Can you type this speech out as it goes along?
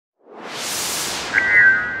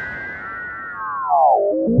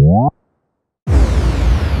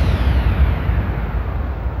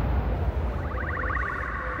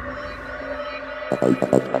And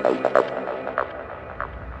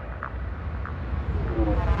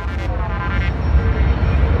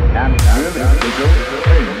really, they don't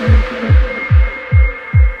change.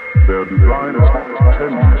 Their design is not to tell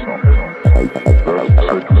you something. They're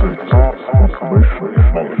so to say parts information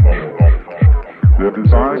knowledge. Their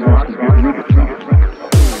design is to get rid of something.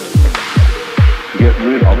 To get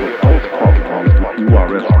rid of the false problems that you are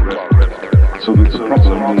resting. So that the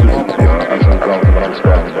problem will disappear as a result of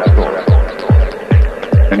understanding the story.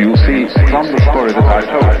 And you'll see from the story that I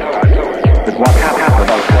told that what happened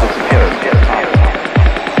about the disappearance of the problem.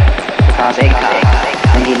 Because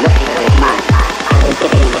when he looked at his mind, he was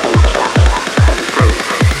giving him a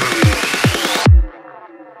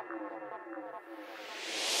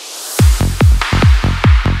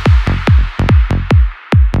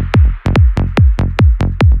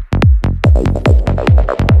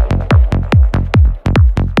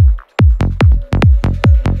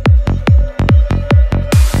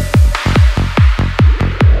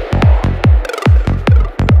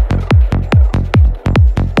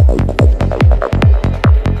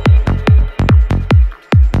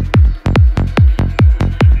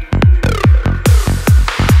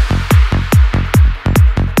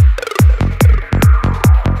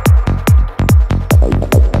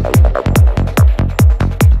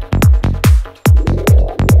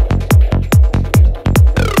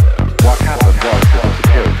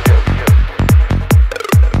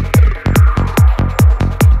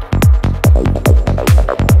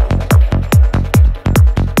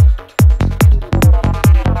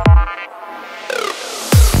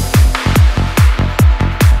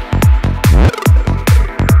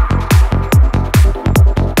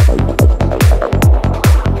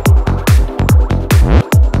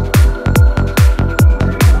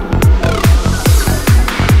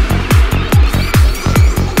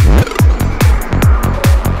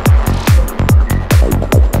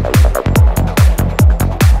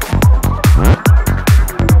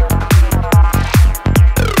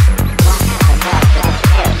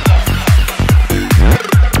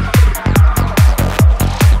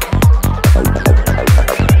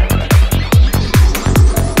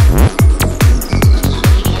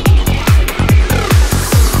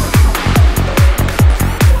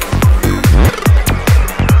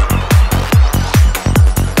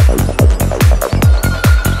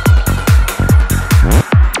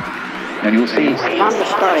And you'll see from the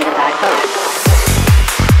story that I told.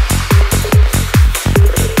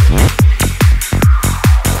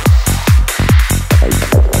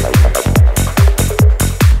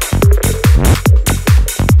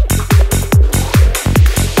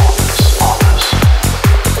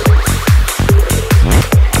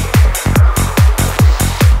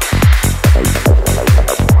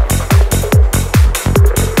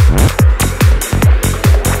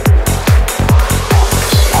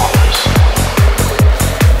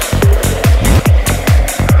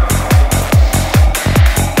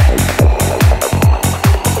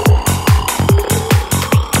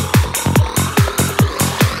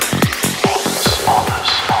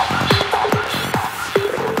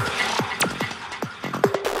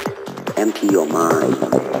 Empty your mind.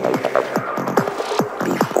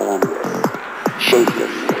 Be formless,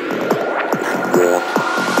 shapeless, like water.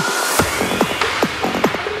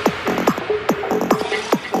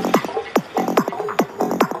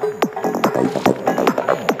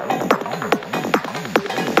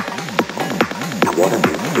 Now water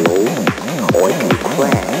can flow, or it can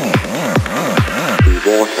crash. Be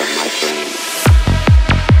water, my friend.